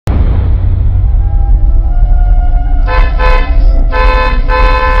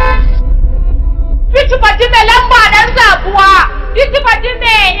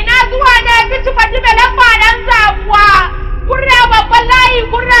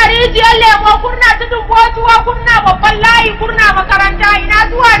rijiyar lemo, kurna tudun botuwa, kurna babban layi, kurna makaranta, ina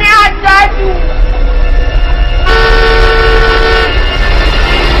zuwa ne Hajjaju.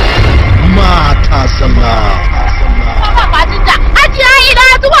 Mata sallah. Baba Fatinta, ajiya ina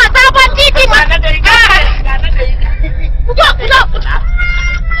zuwa sabon titi ma.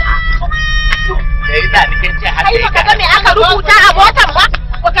 Ai baka ga me aka rubuta a motar ba?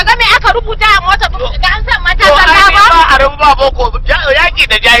 Baka ga me aka rubuta a motar ba? Ga an san mata sallah ba? Ba a rubuta boko yaki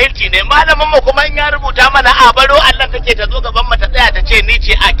da jahilci ne. Malamin mu kuma in ya rubuta mana a baro Allah kake ta zo gaban mu ta tsaya ta ce ni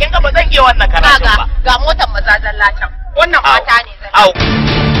ce a kin ga ba zan iya wannan karatu ba. Ga motar mazazan latan. Wannan mata ne zan.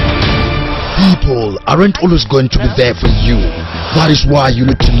 People aren't always going to be there for you. That is why you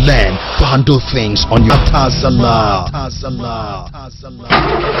need to learn to handle things on your Tazala.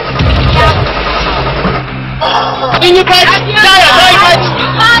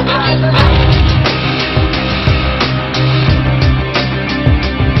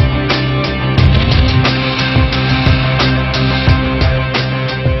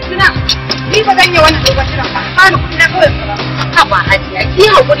 Ni ba zan yi wannan lokacin ba. Ba ni kuɗi na kawai ba. Haba Hajiya, ki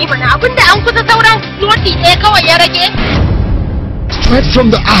haƙuri mana abinda an kusa sauran noti ɗaya kawai ya rage. Straight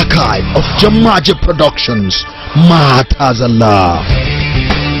from the archive of Jamaje Productions, Mata Zalla.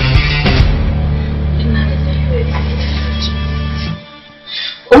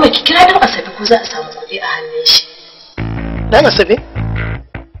 Kuma ki kira dan Asabe ko za a samu kuɗi a hannun shi. Dan Asabe?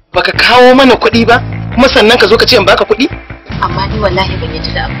 Baka kawo mana kuɗi ba, kuma sannan ka zo ka ce in baka kuɗi? Amma ni wallahi ban yi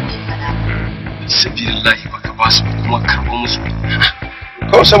da abin da ya faɗa ba. Sabilillahi baka ba su kuma karɓo musu.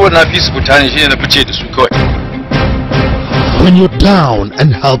 Kawai saboda na fi su fita ne shine na fice da su kawai. When you're down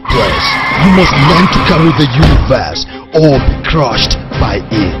and helpless, you must learn to carry the universe or be crushed by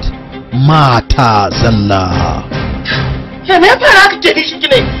it. Mata Zalla. Ya me fara ka ke dishi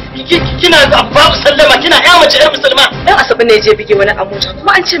kina babu sallama kina ya mace yar musulma. Dan Asabe ne je bige wani a mota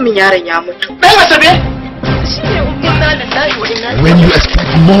kuma an ce min yaron ya mutu. Dan Asabe? When you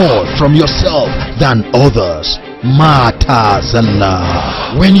expect more from yourself than others, Mata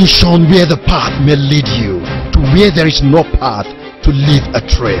Zalla. When you shun where the path may lead you to where there is no path to leave a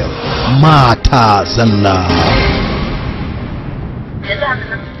trail, Mata Zalla.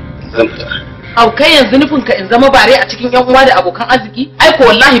 Au kai yanzu nufin ka in zama bare a cikin yan uwa da abokan arziki? Ai ko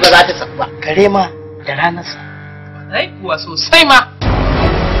wallahi ba za ta sabu ba. Kare ma da ranarsa. Ai kuwa sosai ma.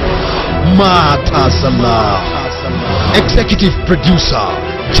 Mata Zalla. Executive producer,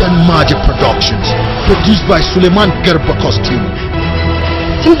 Jamaje Productions. Produced by Suleiman Garba Costume.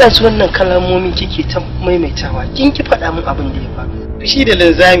 Tun da su wannan kalamomi kike ta maimaitawa, kin ki faɗa min abin da ya faru. Shi da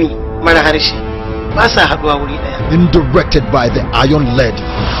linzami mara harshe ba sa haɗuwa wuri ɗaya. Directed by the Iron Lady,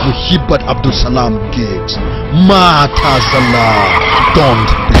 Muhibbat Abdul Salam Gigs. Mata Zalla. Don't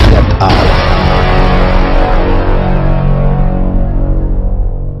be left out.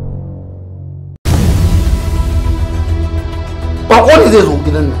 Bako ne zai zo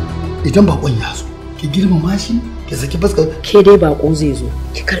gidan nan. Idan bakon ya zo, ki girmama shi, ki saki fuskar. Ke dai bako zai zo,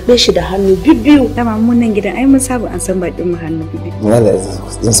 ki karbe shi da hannu bibbiyu. Dama mun nan gidan ai mun saba an san bakin mu hannu bibbiyu. Muna da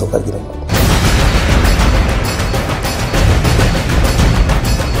zan sauka gidan ku.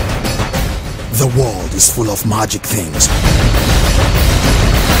 The world is full of magic things,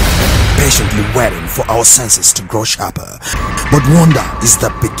 patiently waiting for our senses to grow sharper. But wonder is the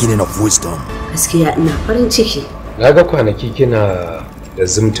beginning of wisdom. Gaskiya ina farin ciki. Naga kwanaki kina da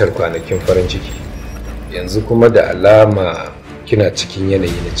zumtar kwanakin farin ciki. Yanzu kuma da alama kina cikin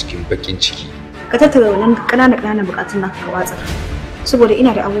yanayi na cikin bakin ciki. Ka tattara wannan ƙananan bukatun naka ka watsa. Saboda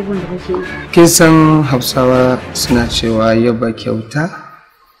ina da abubuwan da nake yi. Kin san Hausawa suna cewa yaba kyauta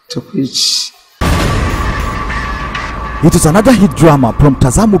ta kuici. It is another hit drama from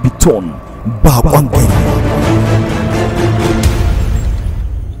Tazamu Biton, Babban.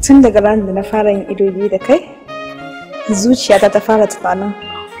 Tun daga ranar da na fara yin ido biyu da kai, zuciyata ta fara tunanin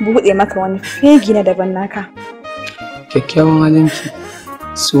buɗe maka wani fegi na daban naka. Kyakkyawan halinki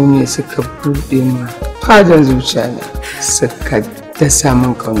su ne suka buɗe ma fadan zuciya na suka dasa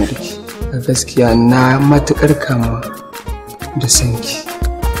min ƙaunarki. A gaskiya na matuƙar kamuwa da sanki.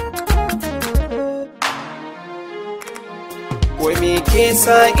 Wai me ke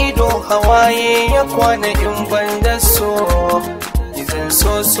sa ido hawaye ya kwana in ban da so, izan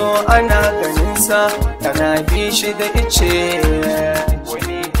so ana ganin sa kana bi shi da ice. Wai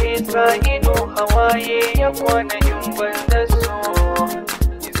me ke sa ido hawaye ya kwana in ban da so,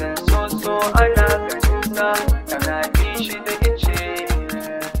 izan so ana ganin sa kana bi shi da ice.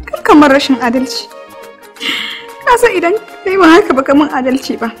 Kamar rashin adalci. Ka san idan kai ba haka ba kaman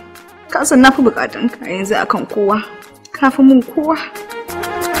adalci ba. Ka san na fi bukatun ka yanzu akan kowa. Kafin mun kowa.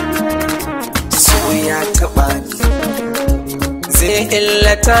 So ya taɓa ni, zai ya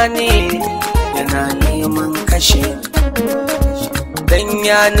illata ne yana neman kashe dan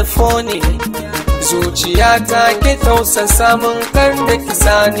ya nufo ne zuciya ta ke tausa samun kar da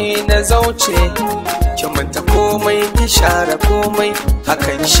kisani na zauce ki manta komai ki share komai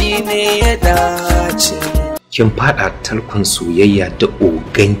hakan shine ya dace. Kin fada tarkon soyayya da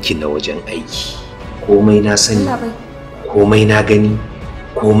oganki na wajen aiki. Komai na sani, komai na gani,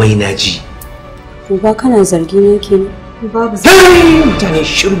 komai na ji. Ba kana zargi ne kenan? Babu zai mutane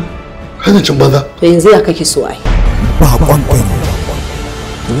shiru. Kana cin banza. To yanzu ya kake so ai? Babban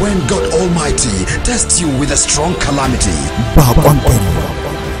when God Almighty tests you with a strong calamity. Babban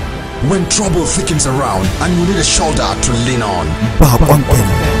when trouble thickens around and you need a shoulder to lean on. Babban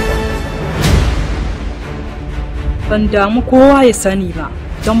ban damu kowa ya sani ba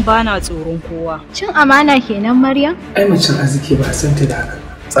don bana tsoron kowa. Cin amana kenan Maryam? Ai macen arziki ba san ta da haka.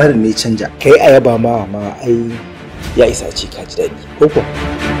 Tsarin ne canja. Kai a yaba ma ai ya isa ce ka ji daɗi. Ko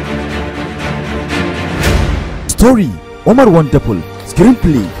Story Omar Wonderful.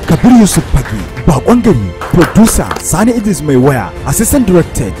 Screenplay Kabir Yusuf Fage. Bakon gari. Producer Sani Idris Mai Waya. Assistant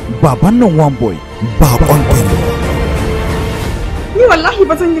Directed Baban nan One Boy. Bakon gari. Ni wallahi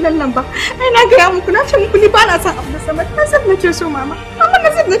ba zan yi lallan ba. Ai na gaya muku na ce muku ni ba na san abu da sama. Na san nake so mama. Mama na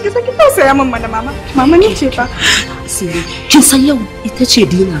san nake so ki tausaya min mana mama. Mama ni ce fa. Sirri kin san yau ita ce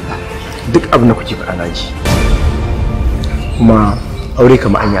dina ba. Duk abin da kuke faɗa na ji. Kuma aure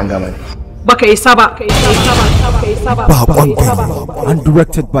kamar an yi an gama ne. Baka isa ba. Bakon gari. And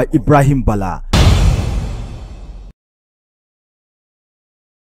directed by Ibrahim Bala.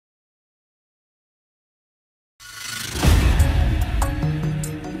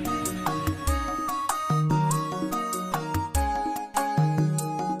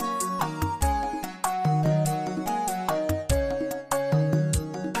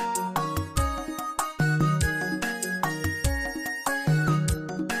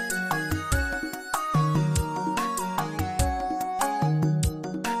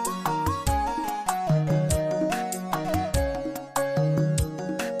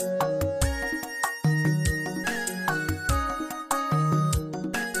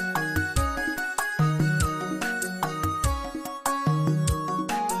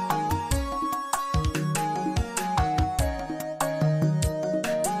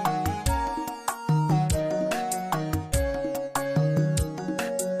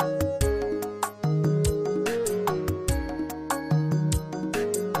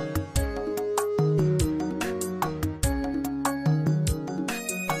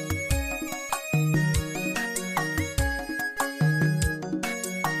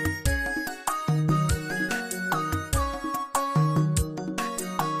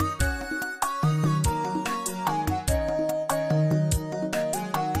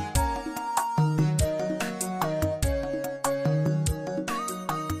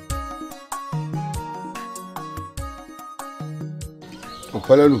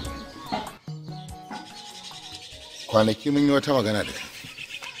 Falalu, kwanaki mun yi wata magana da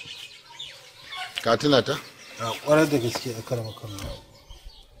ka tuna ta? A kwarar da gaske a karama kan.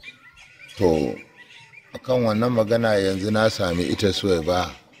 To, akan wannan magana yanzu na sami ita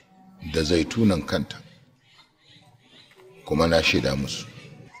Suwaiba da zaitunan kanta, kuma na shaida musu.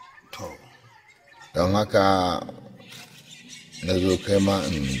 To, don haka na zo kai ma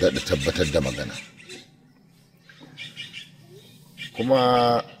in daɗa tabbatar da magana.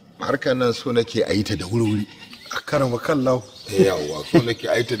 Kuma harkar nan so nake a yi ta da wuri-wuri. A karama kallau. Yawwa, so nake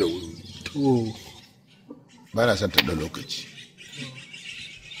a yi ta da wuri-wuri. To, ba na son ta da lokaci.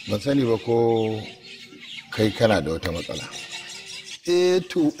 Ban sani ba ko kai kana da wata matsala.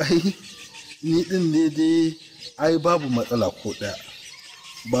 to ai ni din ne dai ai babu matsala ko ɗaya.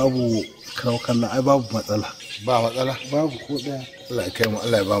 Babu kallon ai babu matsala. Ba matsala? Babu ko ɗaya. Allah ya kai mu,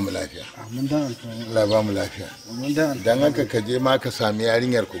 Allah ya ba mu lafiya. Amin da alfahari. Allah ya ba mu lafiya. Amin da alfahari. Dan haka ka je ma ka sami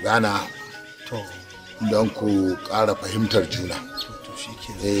yarinyar ku gana. To. Don ku ƙara fahimtar juna. To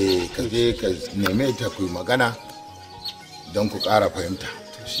shikenan. Ka je ka neme ta ku magana don ku ƙara fahimta.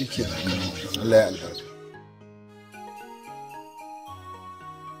 To shikenan. Allah ya albarka.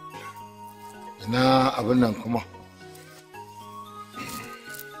 Ina abin nan kuma.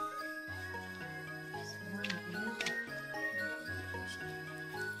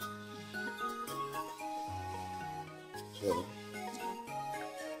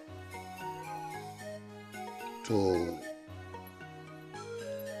 To,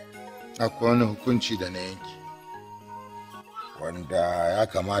 akwai wani hukunci da na yanki wanda ya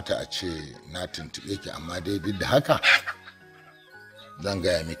kamata a ce na tuntuɓe ki, amma dai duk da haka zan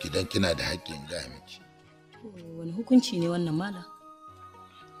gaya miki don kina da haƙƙin gaya miki. Wani hukunci ne wannan mala?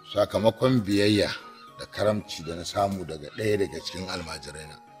 Sakamakon biyayya da karamci da na samu daga ɗaya daga cikin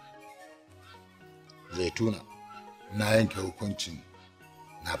almajiraina. Zaituna, na yanke hukuncin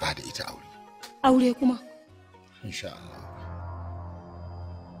na ba da ita aure. Aure kuma? Insha Allah.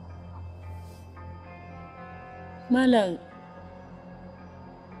 Malam,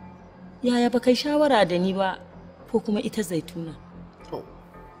 yaya ba kai shawara da ni ba ko kuma ita Zaituna?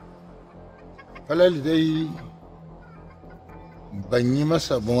 Falali dai ban yi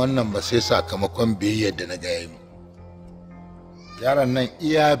masa wannan ba sai sakamakon biyayyar da na gaya mu. Yaron nan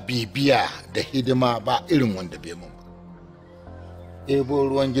iya bibiya da hidima ba irin wanda bai mun ba. Ebo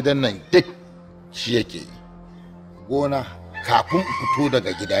ruwan gidan nan duk shi yake yi. Gona kafin fito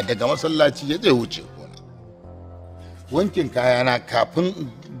daga gida daga masallaci ya zai wuce gona. Wankin kayana kafin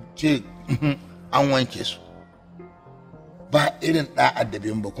ce an wanke su. Ba irin ɗa'ad da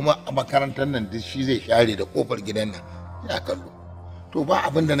bin ba kuma a makarantar nan duk shi zai share da kofar gidan nan ya kallo. To ba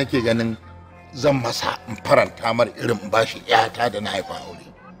abin da nake ganin zan masa in faranta mar irin bashi ƴata da na haifa aure.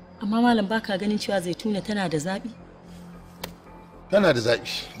 Amma malam baka ganin cewa Zaituna tana da zaɓi? Tana da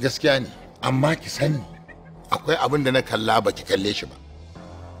zaɓi gaskiya ne, amma ki sani akwai abin da na kalla baki kalle shi ba.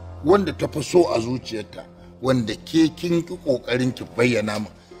 Wanda ta fi so a zuciyarta, wanda ke kin ki kokarin ki bayyana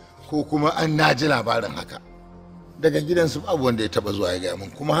min ko kuma an naji labarin haka. Daga gidansu babu wanda ya taba zuwa ya gaya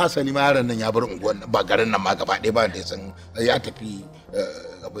min, kuma hasali ma yaron nan ya bar unguwan ba garin nan ma gaba ɗaya ba da ya san ya tafi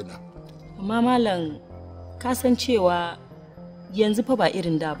abin nan. Amma malam ka san cewa yanzu fa ba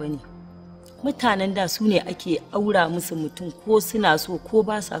irin da bane. Mutanen da su ne ake aura musu mutum ko suna so ko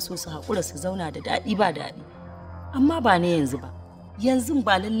ba sa so su haƙura su zauna da daɗi ba daɗi. Amma ba na yanzu ba. Yanzu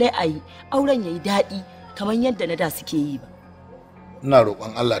ba lallai a yi auren ya yi daɗi kamar yadda na da suke yi ba. Ina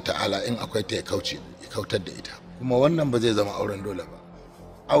roƙon Allah ta'ala in akwai ta ya kautar da ita. Kuma wannan ba zai zama auren dole ba.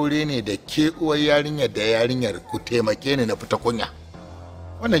 Aure ne da ke uwar yarinyar da yarinyar ku taimake ni na fita kunya.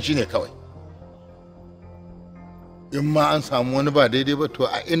 Wannan shine kawai. In ma an samu wani ba daidai ba to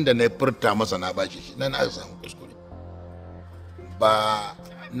a inda na furta masa na bashi shi nan aka samu kuskure. Ba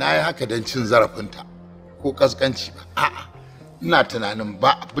na yi haka don cin zarafinta ko kaskanci ba. A'a, ina tunanin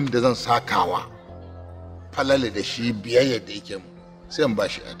ba abin da zan sakawa Falale da shi biyayya da yake mu sai in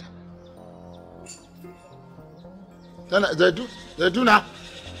bashi ata. Tana Zaituna.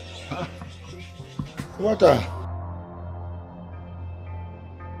 Wata.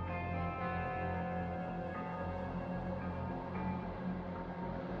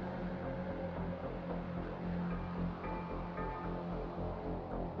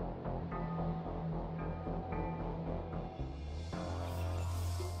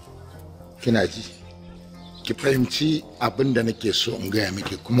 Kina ji? Ki fahimci abin da nake so in gaya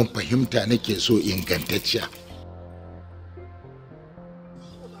miki kuma fahimta nake so ingantacciya.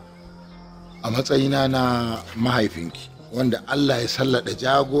 A matsayina na mahaifinki wanda Allah ya sallada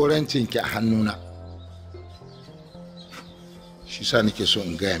jagorancinki a hannuna, shi sa nake so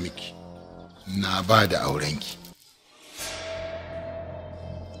in gaya miki na ba da aurenki,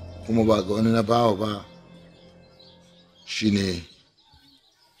 kuma ba ga wani na bawa ba, shine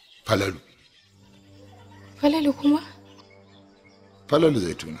Falalu. Falalu kuma? Falalu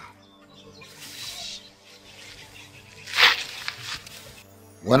Zaituna.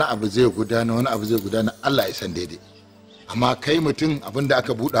 Wani abu zai gudana Allah ya san daidai. Amma kai mutum abin da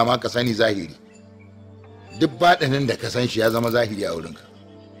aka buɗa ma ka sani zahiri. Duk baɗinin da ka san shi ya zama zahiri a wurinka.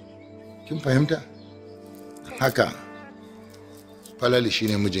 Kin fahimta? Haka Falalu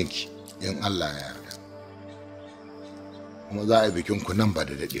shine mijinki in Allah ya yarda. Kuma za a yi bikin ku nan ba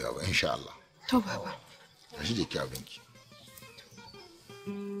da daɗewa ba insha Allah. To baba. Tashi da kyawunki.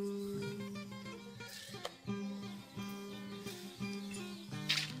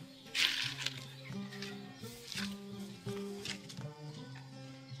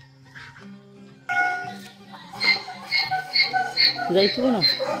 Zaituna.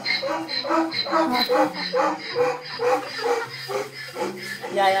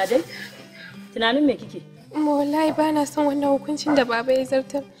 Yaya dai? Tunanin me kike? Wallahi ba na son wannan hukuncin da baba ya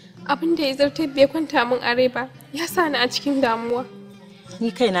zartar. Abin da ya zartar bai kwanta min a rai ba. Ya sa ni a cikin damuwa.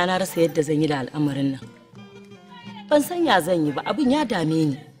 Ni kaina na rasa yadda zan yi da al'amarin nan. Ban san ya zan yi ba, abin ya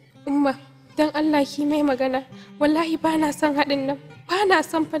dame ni. Umma, dan Allah ki mai magana. Wallahi ba na son haɗin nan. Ba na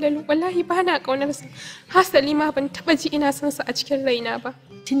son Falalu, wallahi ba na ƙaunarsa. Hasali ma ban taɓa ji ina son sa a cikin raina ba.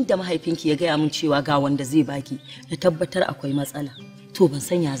 Tun da mahaifinki ya gaya min cewa ga wanda zai baki, da tabbatar akwai matsala. To ban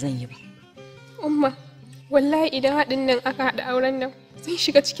san ya zan yi ba. Umma, wallahi idan haɗin nan aka haɗa auren nan, zai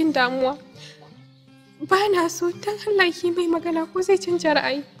shiga cikin damuwa. Ba na so dan Allah ki mai magana ko zai canja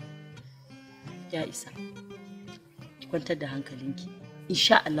ra'ayi. Ya isa. Ki kwantar da hankalinki.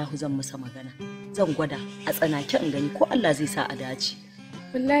 Insha Allah zan masa magana. Zan gwada a tsanake in gani ko Allah zai sa a dace.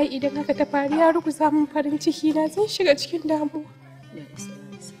 Wallahi idan haka ta faru ya ruguza min farin ciki na zan shiga cikin damuwa. Ya isa.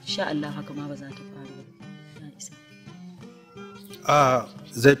 Insha Allah haka ma ba za ta faru ba. Ya isa.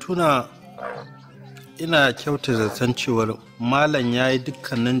 Zaituna ina kyauta zaton cewar malam ya yi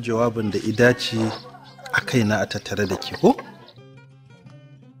dukkanin jawabin da idace a kaina a tattare da ke ko?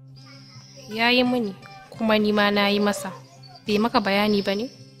 Ya yi mini kuma ni ma na yi masa. Bai maka bayani ba ne?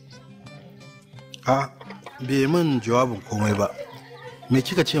 Bai min jawabin komai ba. Me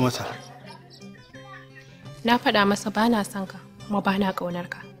kika ce masa? Na faɗa masa ba na son ka kuma ba na ƙaunar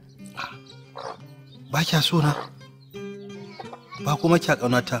ka. Ba kya so na? Ba kuma kya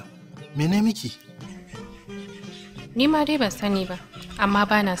ƙaunata? Mene miki? Ni ma dai ban sani ba, amma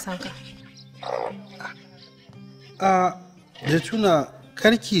ba na son ka. Zaituna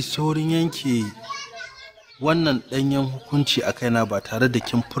karki saurin yanke wannan ɗanyen hukunci a kaina ba tare da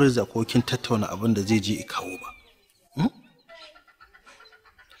kin furza ko kin tattauna abin da zai je kawo ba.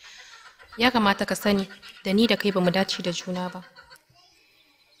 Ya kamata ka sani da ni da kai ba mu dace da juna ba.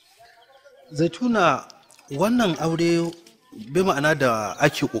 Zaituna wannan aure bi ma'ana da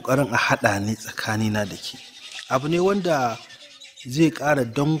ake ƙoƙarin a haɗa ne tsakanina da ke. Abu ne wanda zai ƙara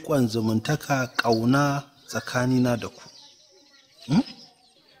danƙon zumuntaka ƙauna tsakanina da ku.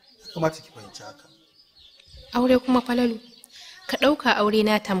 Kamata ki fahimci haka. Aure kuma Falalu, ka ɗauka aure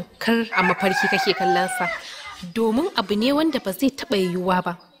na tamkar a mafarki kake kallonsa, domin abu ne wanda ba zai taɓa yiwuwa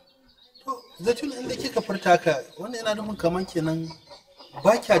ba. Zaitun inda kika furta haka, wannan yana nufin kaman kenan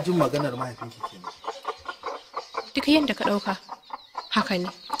ba kya jin maganar mahaifinki kenan. Duk yadda ka ɗauka, haka ne.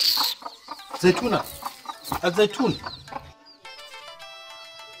 Zaituna, Zaitun.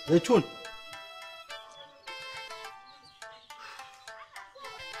 Zaitun.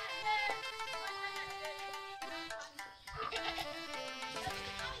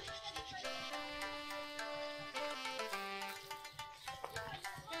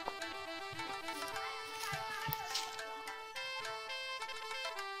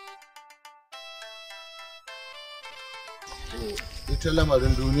 Ita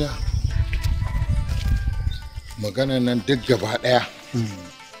lamarin duniya maganar nan duk gaba daya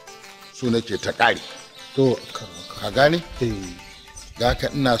su nake ta ƙari. To ka gane? Da haka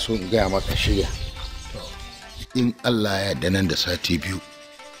ina so in gaya maka shirya. In Allah ya yarda nan da sati 2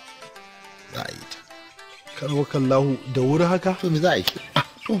 za a yi ta. Karwakallahu da wuri haka? To me za a yi?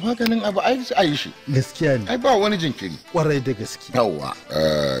 To maganin abu ai a yi shi. Gaskiya ne. Ai ba wani jinkiri. Kwarai da gaske. Yawwa.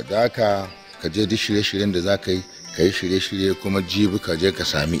 Da haka ka je duk shirye-shiryen da za ka yi, ka yi shirye-shirye kuma jibi ka je ka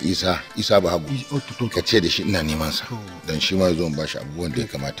sami isa ba hagu ka ce da shi ina neman sa don shi ma zo ba shi abubuwan da ya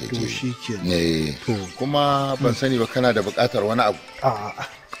kamata ya je ne. Kuma ban sani ba kana da buƙatar wani abu.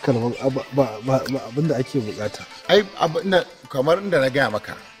 Kalmar ba abin da ake buƙata. Ai kamar inda na gaya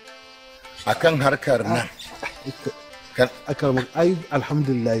maka akan harkar nan ai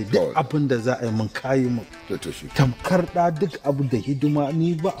alhamdulillah duk abin da za a yi mun kayi mun tamkar da duk abu da hidima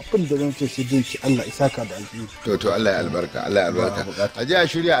ni ba abin da zan so sai dai ki Allah isa ka da alheri. To Allah ya albarka, Allah ya albarka. A je a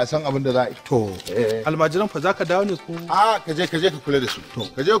shirya a san abin da za a yi. To almajiran fa zaka dawo ne ko? Ka je ka kula da su.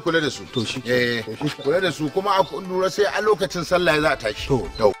 Ka je kula da su. To shi kula da su kuma a lura sai a lokacin sallah za a tashi.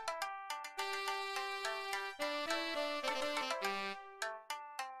 To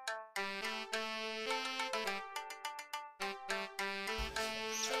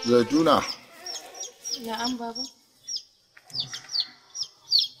Zaituna. Na'am baba.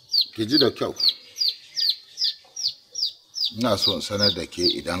 Ki ji da kyau. Ina so in sanar da ke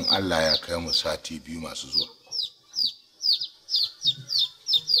idan Allah ya kai mu sati 2 masu zuwa.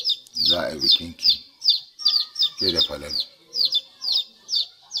 Za a yi bikinki ke da Falalu.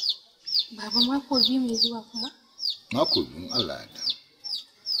 Baba mako 2 mai zuwa kuma? Mako 2 Allah ya da.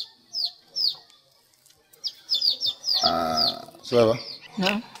 Saba?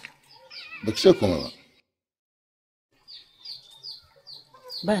 Na'am. Ba ki ce kuma ba.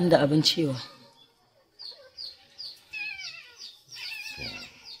 Ba ni da abin cewa.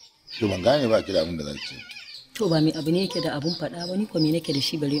 To ban gane ba ki da abin da zaki ce. To ba mai abu ne yake da abin faɗa ba ni ko me nake da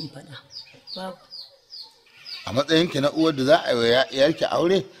shi bare in faɗa. Babu. A matsayin ki na uwar da za a yi yarki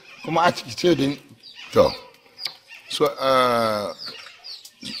aure kuma a ciki ce da to. So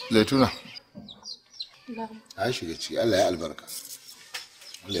Zaituna. A shiga ciki Allah ya albarka.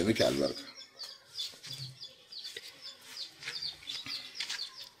 Allah ya miki albarka.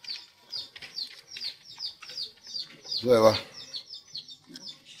 Zuwa ba.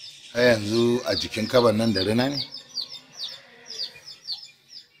 A yanzu a jikin kaban nan da rina ne?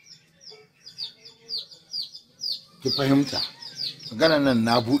 Ki fahimta. Maganar nan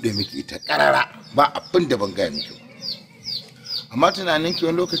na buɗe miki ita ƙarara ba abin da ban gaya miki. Amma tunaninki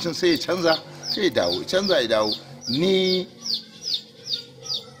wani lokacin sai ya canza sai ya dawo, canza ya dawo. Ni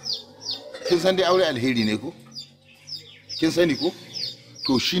kin san dai aure alheri ne ko? Kin sani ko?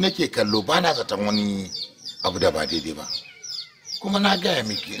 To shi nake kallo ba na zaton wani abu da ba daidai ba. Kuma na gaya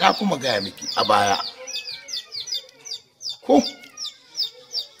miki, na kuma gaya miki a baya. Ko?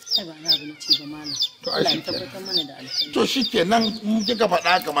 Ai ba na abin ce ba malam. To ai shi tabbatar mana da alheri. To shikenan in kika faɗa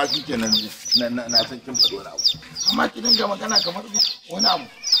haka ma shikenan na san kin faɗi wani abu. Amma ki dinga magana kamar wani abu.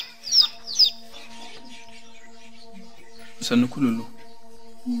 Sannu kululu.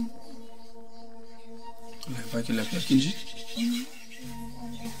 Allah ya baki lafiya kin ji?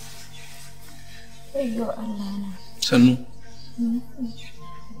 Ayyo Allah na. Sannu.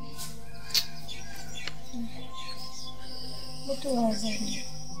 Mutuwa zan yi.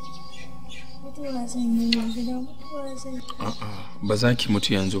 Mutuwa zan yi yanzu da mutuwa zan yi. A'a, ba za ki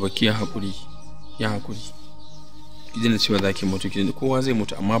mutu yanzu ba, ki ya haƙuri. Ya haƙuri. Ki dena cewa za ki mutu, kowa zai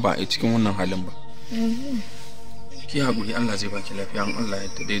mutu amma ba a cikin wannan halin ba. Ki haƙuri, Allah zai baki lafiya, an Allah ya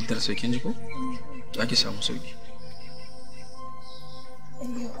yarda da yaddar sai kin ji ko? Za ki samu sauki.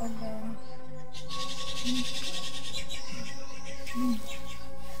 Ayyo Allah.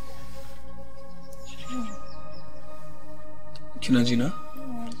 Kina ji na?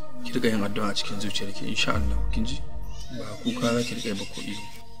 Ki riga yin addu'a a cikin zuciyarki insha Allah, kin ji? Ba kuka za ki riga ba ko iyo.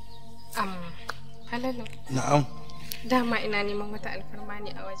 Halalu. Na'am. Dama ina neman wata alfarma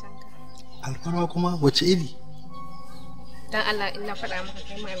ne a wajenka. Alfarma kuma wace iri? Dan Allah in na faɗa maka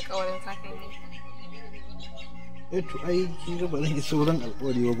kai mai alƙawarin sa kai ne. To ai kin ga ba zan yi sauran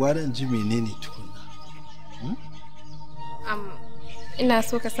alƙawari ba, gwara in ji menene tukunna. Ina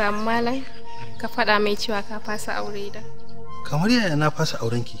so ka samu malam ka faɗa mai cewa ka fasa aure da. Kamar yaya na fasa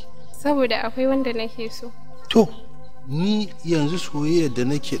aurenki? Saboda akwai wanda nake so. To, ni yanzu soyayyar da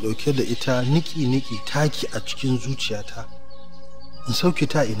nake ɗauke da ita niki-niki taki a cikin zuciyata. In sauke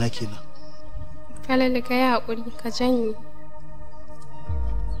ta ina kenan. Falalu ka yi haƙuri ka janye.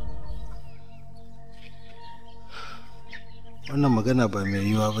 Wannan magana ba mai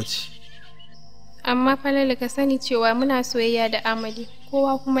yiwuwa ba ce. Amma Falalu ka sani cewa muna soyayya da Amadi,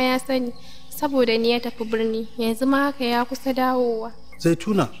 kowa kuma ya sani saboda ni ya tafi birni, yanzu ma haka ya kusa dawowa.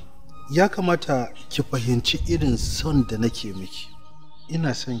 Zaituna, ya kamata ki fahimci irin son da nake miki.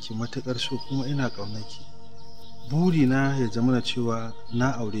 Ina son ki matuƙar so kuma ina ƙaunaki. Burina ya zama na cewa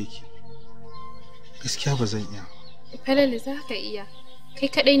na aure ki. Gaskiya ba zan iya. Falalu za ka iya. Kai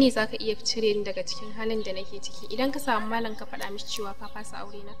kaɗai ne za ka iya cire ni daga cikin halin da nake ciki. Idan ka samu malam ka faɗa mishi cewa ka fasa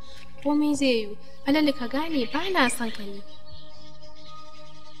aure na, komai zai yiwu. Falalu ka gane ba na son ka ne.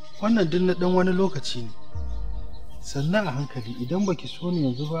 Wannan duk na ɗan wani lokaci ne. Sannan a hankali idan baki so ni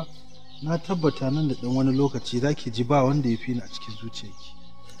yanzu ba, na tabbata nan da ɗan wani lokaci za ki ji ba wanda ya fi ni a cikin zuciyarki.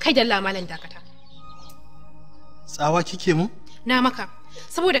 Kai dalla malam dakata. Tsawa kike mun? Na maka.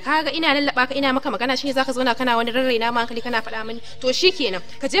 Saboda ka ga ina lallaba ka ina maka magana shine zaka zauna kana wani rarraina ma hankali kana faɗa mini. To shikenan,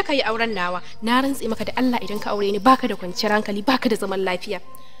 ka je ka yi auren nawa. Na rantse maka da Allah idan ka aure ni baka da kwanciyar hankali, baka da zaman lafiya.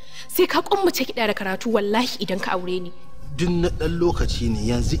 Sai ka kummace kiɗa da karatu wallahi idan ka aure ni. Duk na ɗan lokaci ne,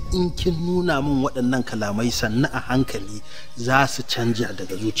 yanzu in kin nuna min waɗannan kalamai sannan a hankali za su canja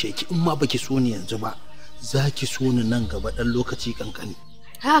daga zuciyarki. In ma baki so ni yanzu ba, za ki so ni nan gaba ɗan lokaci kankani.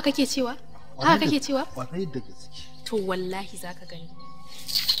 Haka kake cewa? Haka kake cewa? Kwarai da gaske. To wallahi zaka gani.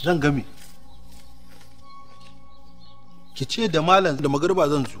 Zan game. Ki ce da malam da magarba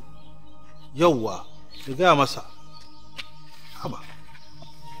zan zo. Yawwa, ki gaya masa. Haba.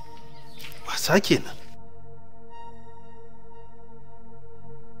 Wasa kenan.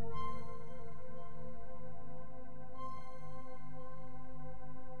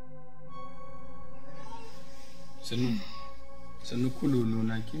 Sannu kululu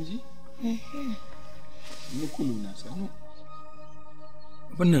na kin ji? Sannu kululu na sannu.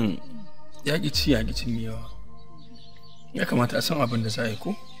 Wannan yaƙi ci yaƙi cin yawa. Ya kamata a san abin da za a yi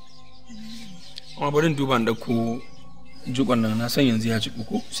ko? Amma bari in duba da ko jikon nan na san yanzu ya jiku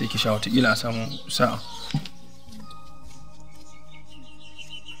ko sai ki sha watakila a samu sa'a.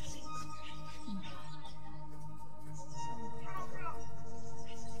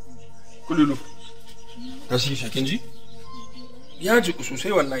 Kululu. Ka shi shakin ji? Ya jiku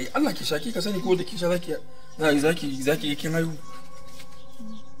sosai wallahi. Allah ki shaki ka sani ko da ki sha zaki yi kin haihu.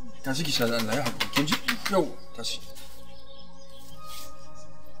 Tashi ki sha da Allah ya haƙuri kin ji? Yau tashi.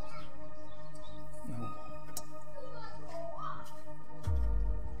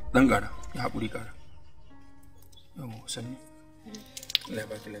 Dan gara ya haƙuri gara. Yau sanni. Allah ya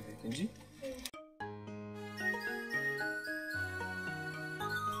baki lafiya kin ji?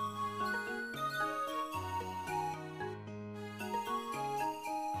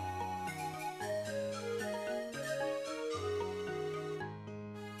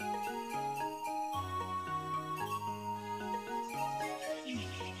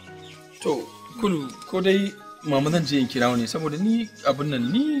 To kulu ko dai mama zan je in kirawo ne saboda ni abin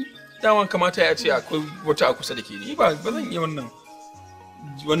nan ni dama kamata ya ce akwai wata a kusa da ke ni ba zan iya wannan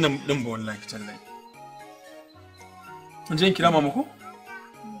din ba wallahi tallahi. Mun je in kira mama ko?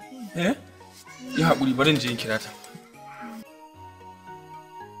 Ya haƙuri bari in je in kira ta.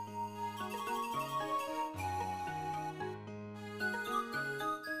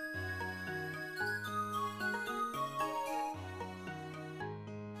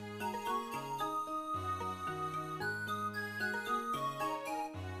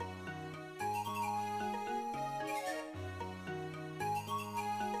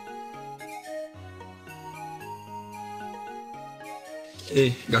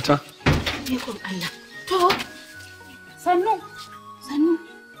 Gata. Ikon Allah. To, sannu.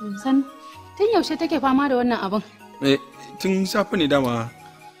 Tun yaushe take fama da wannan abin? Tun safe ne dama.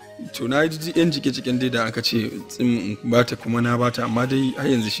 To na ji yan jike-jiken dai da aka ce tsin bata kuma na bata amma dai har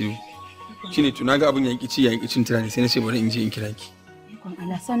yanzu shi shine to naga abin yanki ci yanki cin tunani sai na ce bari in je in kira ki. Ikon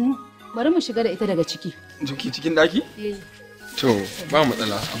Allah sannu. Bari mu shiga da ita daga ciki. Jiki cikin daki? To ba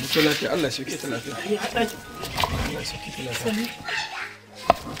matsala. Abu ta lafiya Allah shi ke ta lafiya. Allah shi ke ta lafiya.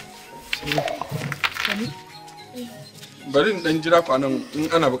 Bari in dan jira ku anan in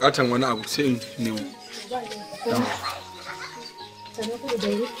ana bukatan wani abu sai in nemo.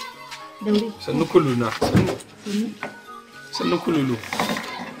 Sannu kullu na. Sannu kululu.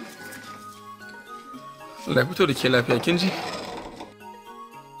 Allah ya fito da ke lafiya kin ji?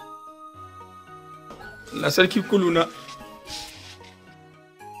 Allah sarki kullu na.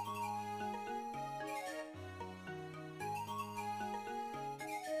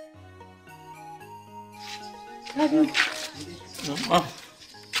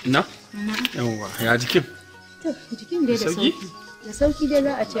 Na? Yawwa, ya jikin? Jikin dai da sauki. Da sauki dai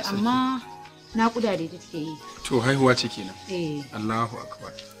za a ce amma naƙuda dai take yi. To haihuwa ce kenan. Allahu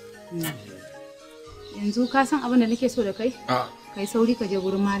akbar. Yanzu ka san abin da nake so da kai? Kai sauri ka je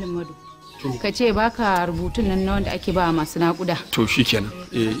gurin Malam Madu. Ka ce baka rubutun nan na wanda ake ba masu naƙuda. To shikenan.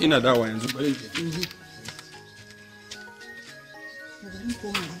 Ina dawa yanzu bari.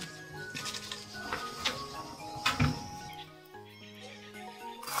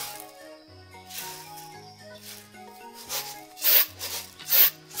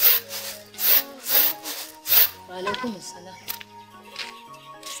 Alaikum salam.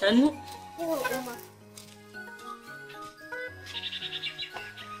 Sannu?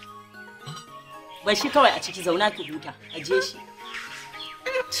 Bai shi kawai a ciki zauna ki huta, aje shi.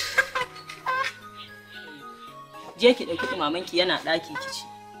 Je ki ɗauki mamanki yana ɗaki ki ci.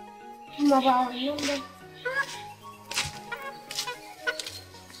 Kuma ba wannan ba.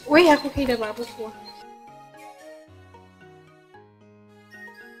 Wai ya kuka da babu kuwa?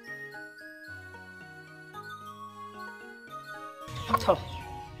 To,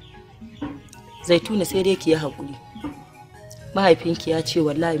 Zaituna sai dai ki yi haƙuri. Mahaifinki ya ce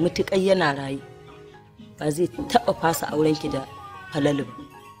wallahi mutuƙai yana raye. Ba zai taɓa fasa aurenki da Falalu ba.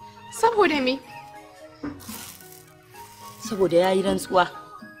 Saboda me? Saboda ya yi rantsuwa.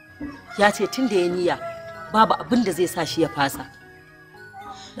 Ya ce tun da ya niyya babu abin da zai sa shi ya fasa.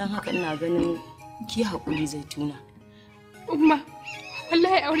 Don haka ina ganin ki haƙuri Zaituna. Umma,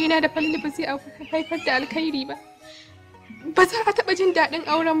 wallahi aurena da Falalu ba zai haifar da alkhairi ba. Ba za a taɓa jin daɗin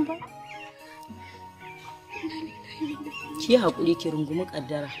auren ba. Ki haƙuri ki rungumi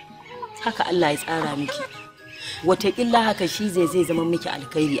ƙaddara. Haka Allah ya tsara miki. Wataƙila haka shi zai zama miki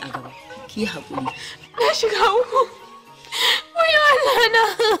alkhairi a gaba. Ki haƙuri. Na shiga uku. Wayo Allah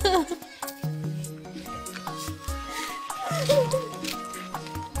na.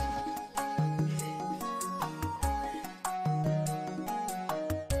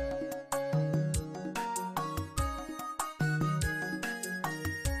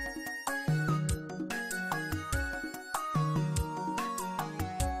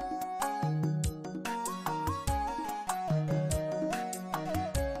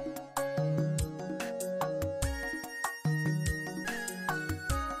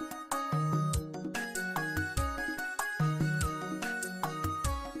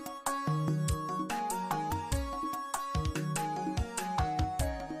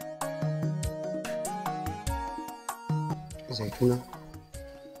 Zaituna,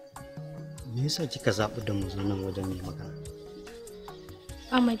 me yasa kika zaɓi da mu zo nan wajen mai magana?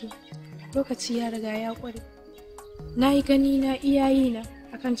 Amadi, lokaci ya riga ya ƙware. Na yi gani na iyayi na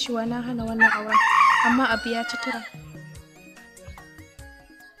akan cewa na hana wannan auren, amma abu ya ci tura.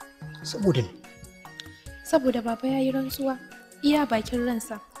 Saboda me? Saboda baba ya yi rantsuwa iya bakin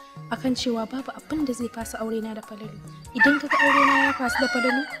ransa akan cewa babu abin da zai fasa aurena da Falalu. Idan kaga aurena ya fasa da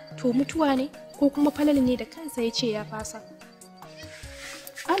Falalu, to mutuwa ne ko kuma Falalu ne da kansa ya ce ya fasa.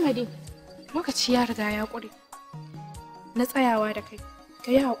 Amadi, lokaci ya riga ya ƙure na tsayawa da kai.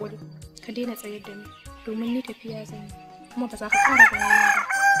 Ka yi haƙuri, ka daina tsayar da ni domin ni tafiya zan yi kuma ba za ka ƙara ganina ba.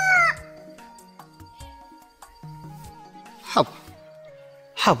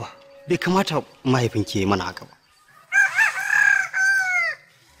 Haba, bai kamata mahaifinki ya mana haka ba.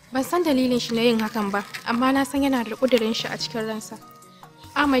 Ban san dalilin shi na yin hakan ba, amma na san yana da ƙudurin shi a cikin ransa.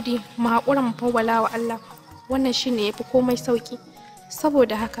 Amadi, mu haƙura mu fawwala wa Allah, wannan shi ne ya fi komai sauƙi.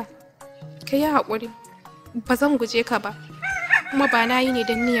 Saboda haka, ka yi haƙuri, ba zan guje ka ba, kuma ba na yi ne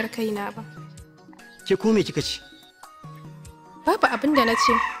don niyyar kaina ba. Ke ko me kika ce? Babu abin da na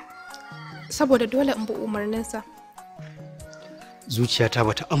ce, saboda dole in bi umarninsa. Zuciyata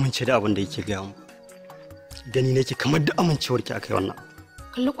bata amince da abin da yake gaya mu. Gani nake kamar da amincewarki akai wannan.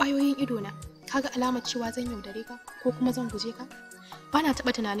 Kalli ƙwayoyin idona, kaga alamar cewa zan yaudare ka ko kuma zan guje ka? Bana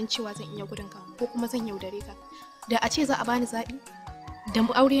taɓa tunanin cewa zan iya gudun ka ko kuma zan yaudare ka. Da a ce za a bani zaɓi, da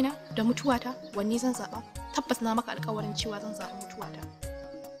mu aure na da mutuwata, wanne zan zaɓa? Tabbas na maka alƙawarin cewa zan zaɓi mutuwata.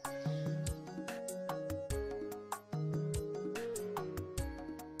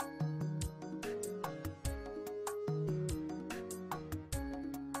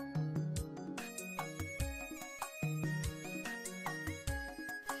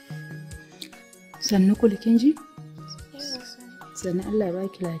 Sannu kulu kin ji? Sannu Allah ya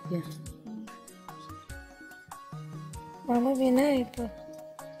baki lafiya. Mama bai na haifa.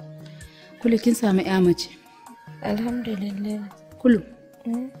 Kulu kin samu ƴa mace. Alhamdulillah. Kulu.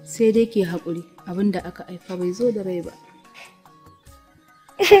 Sai dai ke haƙuri abinda aka haifa bai zo da rai ba.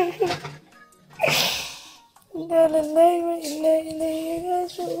 Da lallai wa inna ilaihi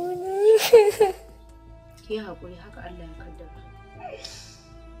raji'un. Ke haƙuri haka Allah ya kaddara.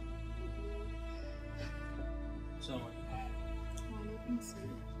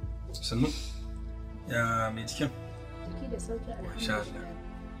 Sannu ya mai jikin? Jiki da sauki alhamdulillah.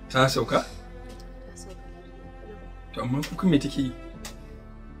 Ta sauka? Ta sauka. To amma kuka me take yi?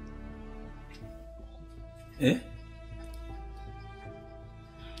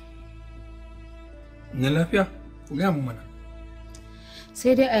 Na lafiya? Ku gaya mu mana.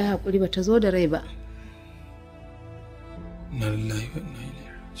 Sai dai a yi haƙuri ba ta zo da rai ba. Na lillahi wa inna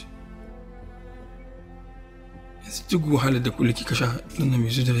ilaihi raji'un. Yanzu duk wahalar da kula kika sha nan mai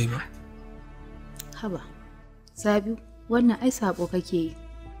zo da rai ba. Haba, Sabiu, wannan ai sabo kake yi.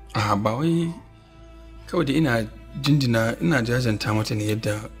 Ba wai kawai da ina jajanta mata ne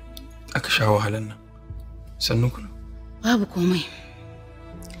yadda aka sha wahalar nan. Sannu kula. Babu komai.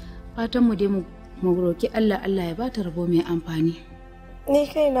 Fatan mu dai mu roki Allah ya bata rabo mai amfani. Ni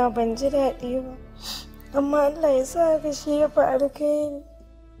kaina ban ji daɗi ba. Amma Allah ya sa ka shi ya fi alkhairi.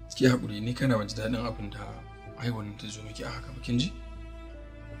 Ki haƙuri ni kana ban ji daɗin abin da haihuwar ta zo miki a haka ba kin ji?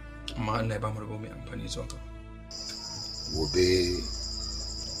 Amma Allah ya ba mu rabo mai amfani zuwa gaba. Gobe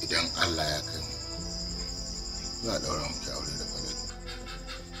idan Allah ya kai mu za a ɗaura muke aure da Fadil.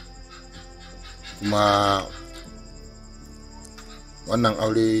 Kuma wannan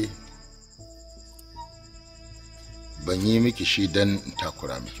aure ban yi miki shi don in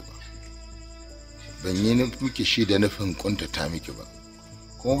takura miki ba. Ban yi miki shi da nufin kuntata miki ba.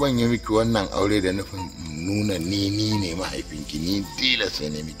 Kuma ban yi miki wannan aure da nufin nuna ni ne mahaifinki ni tilasta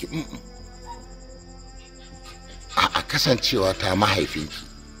ne miki. A kasancewa ta mahaifinki,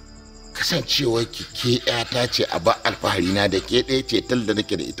 kasancewa ki ke ƴata ce a ba alfahari na da ke ɗaya ce tal da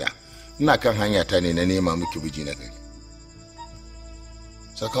nake da ita. Ina kan hanya ta ne na nema miki miji na gari.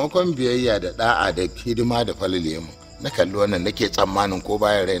 Sakamakon biyayya da da'a da hidima da falile mu na kalli wannan nake tsammanin ko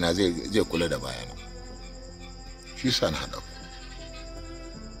bayan raina zai kula da bayana. Shi sa na haɗa ku.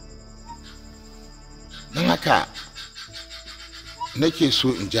 Don haka nake so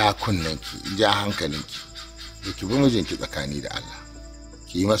in ja kunnanki, in ja hankalinki, da ki bi mijinki tsakani da Allah,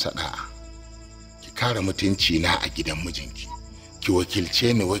 ki yi masa da'a, ki kare mutunci na a gidan mijinki, ki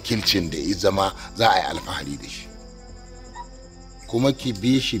wakilce ni wakilcin da ya zama za a yi alfahari da shi, kuma ki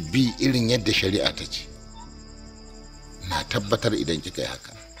bi shi bi irin yadda shari'a ta ce. Na tabbatar idan kika yi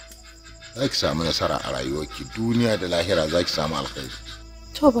haka za ki samu nasara a rayuwarki, duniya da lahira za ki samu alkhairi.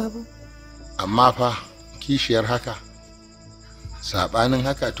 To baba. Amma fa kishiyar haka, sabanin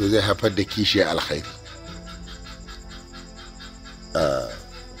haka to zai haifar da kishiyar alkhairi.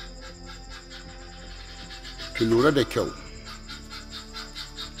 Ki lura da kyau,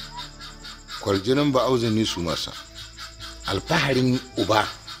 kwarjinin ba auzini su masa, alfaharin uba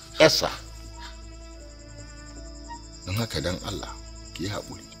yasa. Don haka don Allah ki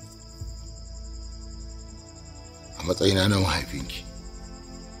haƙuri a matsayina na mahaifinki,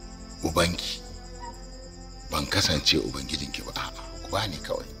 ubanki. Ban kasance ubangijinki ba, a'a, uba ne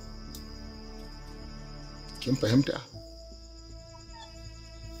kawai. Kin fahimta?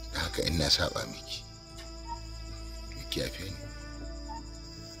 Da haka ina saba miki yafe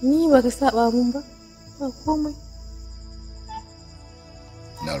ni ba ka saba mun ba komai.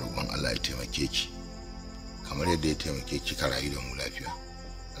 Na roƙon Allah ya taimake ki kamar yadda ya taimake ki ka rayu da mu lafiya.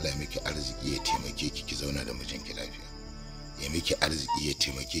 Allah ya miki arziki ya taimake ki ki zauna da mijinki lafiya. Ya miki arziki ya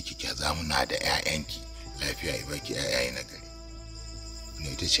taimake ki ki zamuna da ƴaƴanki lafiya, ya baki ƴaƴaye na gari. Ne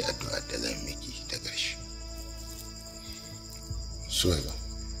ita ce addu'a da zan miki ta ƙarshe. So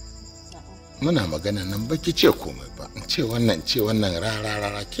muna magana nan baki ce komai ba, in ce wannan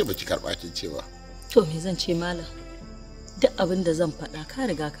rara ke baki karɓa ki ce ba. To me zan ce malam? Duk abin da zan faɗa ka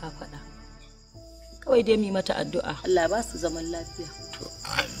riga ka faɗa. Kawai dai mu mata addu'a Allah ba su zaman lafiya. To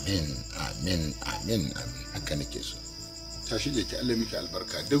amin haka nake so. Ta shirye ki Allah miki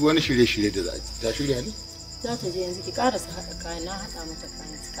albarka. Duk wani shirye-shirye da za ta shirya ne? Za ta je yanzu ki karasa haɗa kayan, na haɗa mata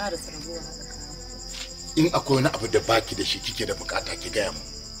kayan, ki karasa rabuwa haɗa kayan. In akwai wani abu da baki da shi kike da bukata ki gaya mu.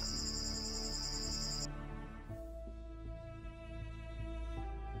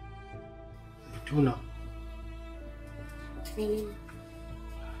 Tuna.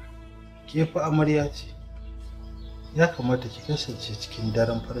 Ke fa amarya ce. Ya kamata ki kasance cikin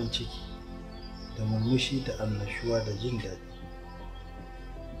daren farin ciki da murmushi da annashuwa da jin daɗi.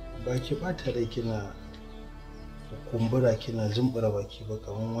 Ba ki ɓata rai kina kumbura kina zumbura baki ba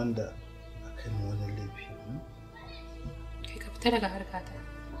kamar wanda akan wani laifi. Kai ka fita daga harkata.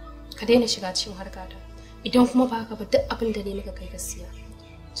 Ka daina shiga cikin harkata. Idan kuma ba haka ba duk abin da ne maka kai gaskiya.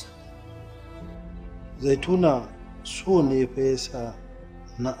 Zaituna, so ne fa yasa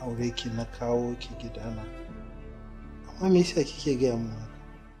na aure ki na kawo ki gidana. Amma me yasa kike gaya min haka?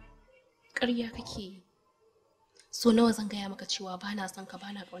 Ƙarya kake yi. So nawa zan gaya maka cewa ba na son ka, ba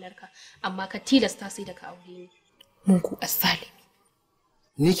na ƙaunar ka, amma ka tilasta sai da ka aure ni. Mungu asali.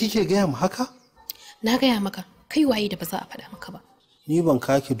 Ni kike gaya mu haka? Na gaya maka, kai waye da ba za a faɗa maka ba. Ni ban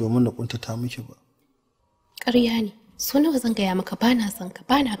kake domin na kuntata miki ba. Ƙarya ne. So nawa zan gaya maka ba na son ka,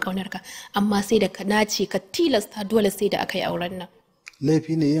 ba na ƙaunar ka, amma sai da ka nace ka tilasta dole sai da aka yi auren nan.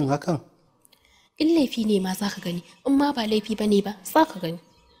 Laifi ne yin hakan? In laifi ne ma za ka gani, in ma ba laifi ba ne ba za ka gani.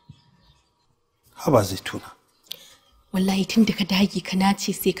 Haba Zaituna. Wallahi tun da ka dage ka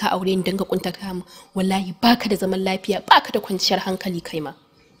nace sai ka aure ni dinga kuntata mu, wallahi baka da zaman lafiya, baka da kwanciyar hankali kai ma.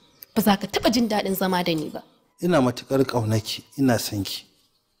 Ba za ka taɓa jin daɗin zama da ni ba. Ina matuƙar ƙaunaki, ina son ki.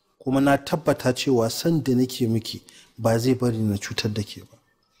 Kuma na tabbata cewa san da nake miki ba zai bari na cutar da ke ba.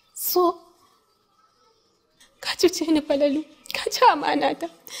 So, ka cuce ni Falalu, ka ci amanata,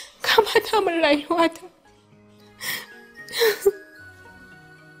 ka mata min rayuwata.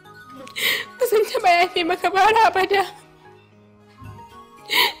 Ba zan taɓa yafe maka bara abada.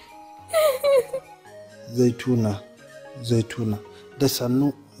 Zaituna, da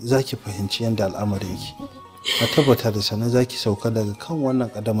sannu za ki fahimci yadda al'amarin ki. A tabbata da sannu za ki sauka daga kan wannan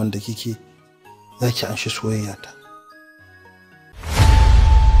ƙadaman da kike, za ki anshi soyayya ta.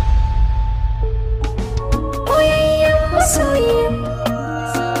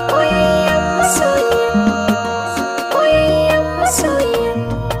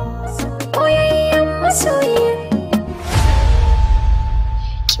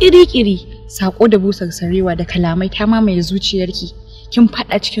 Kiri-kiri sako da busar sarewa da kalamai ta mamaye zuciyarki, kin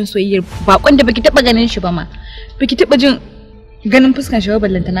fada cikin soyayyar bakon da baki taba ganin shi ba ma, baki taba jin ganin fuskan shi ba,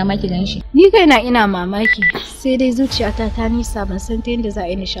 ballanta na ma ki gan shi. Ni kaina ina mamaki, sai dai zuciyata ta nisa, ban san ta yadda za a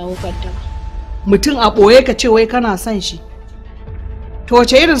yi ni shawo kanta ba. Mutum a ɓoye ka ce wai kana son shi, to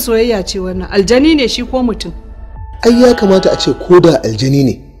wace irin soyayya ce wannan? Aljani ne shi ko mutum? Ai ya kamata a ce ko da aljani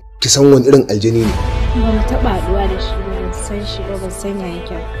ne ki san wani irin aljani ne. Ba mu taɓa haɗuwa da shi ba, ban san shi ba, ban san ya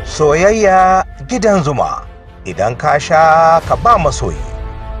yake. Soyayya gidan zuma, idan ka sha ka ba masoyi.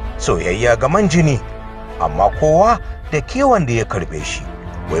 Soyayya gaman jini, amma kowa da kewan da ya karbe shi.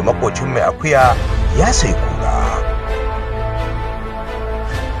 Wai makocin mai akuya ya sai kura.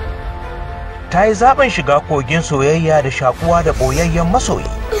 Ta yi zaben shiga kogin soyayya da shakuwa da boyayyen masoyi.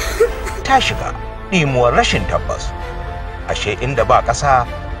 Ta shiga ɗimuwar rashin tabbas. Ashe inda ba ƙasa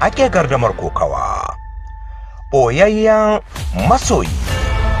ake gardamar kokawa. Boyayyen masoyi.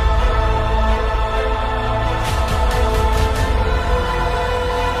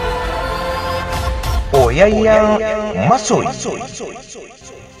 Boyayyen masoyi.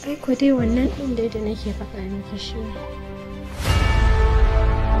 Ai ko dai wannan ɗin dai da nake faɗa miki shi.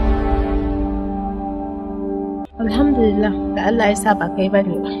 Alhamdulillah da Allah ya sa ba kai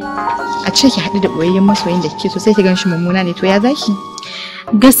bane ba. A ce ki haɗu da boyayyen masoyin da kike so sai ki gan shi mummuna ne, to ya zaki?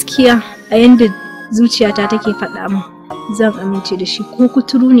 Gaskiya a yanda zuciyata take faɗa min zan amince da shi ko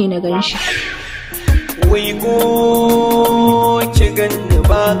kuturu ne na gan shi. Wai go ki ganni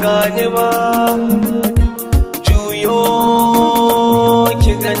ba gane ba, juyo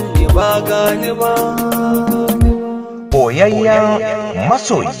ki ganni gani ba. Boyayyen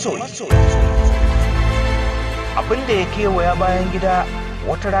masoyi. Abinda ya kewaya bayan gida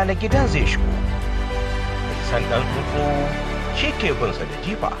wata rana gidan zai shigo. Mai san ɗan tsuntsu shi ke binsa da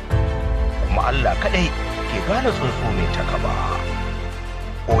jifa, kuma Allah kaɗai ke gane tsuntsu mai takaba.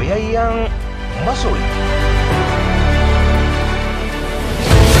 Boyayyen masoyi.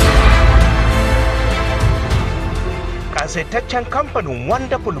 Kasaitaccen kamfanin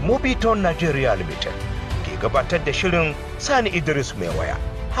Wonderful Movie Town Nigeria Limited ke gabatar da shirin Sani Idris mai waya,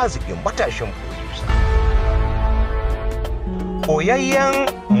 haziƙin matashin producer. Boyayyen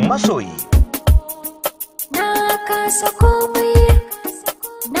masoyi. Na kasa komai,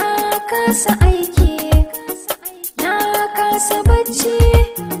 na kasa aiki, na kasa bacci,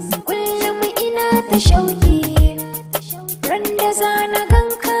 kullum ina ta shauki. Ran da zana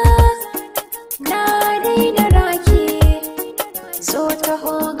ganka, na daina raki, so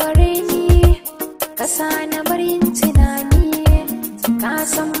taho gare ni, ka sana barin tunani, ka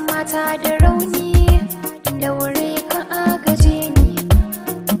san mata da rauni, da wuri ka agaje ni,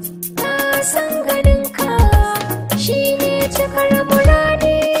 ka san ganinka shi ne cikar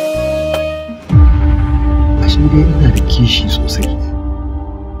muradi. Ashe dai ina da kishi sosai.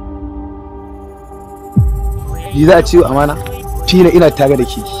 Ni za a ciwo amana? Tina ina tare da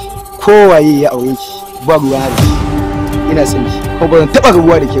ke. Kowaye ya aure ki ba ruwa da ki. Ina son ki. Ko ba zan taɓa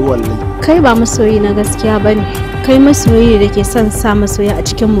ruwa da ke wallahi. Kai ba masoyi na gaskiya bane. Kai masoyi da ke son sa masoya a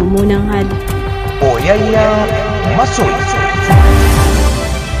cikin mummunan hali. Boyayyen masoyi.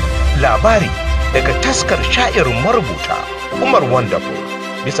 Labari daga taskar sha'irin marubuta Umar Wonderful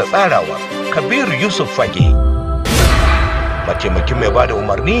bisa tsarawa Kabir Yusuf Fage. Mataimakin mai bada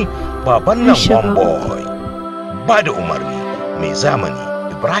umarni baban nan One Boy. Bada umarni mai zamani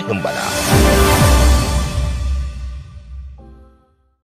Ibrahim Bala.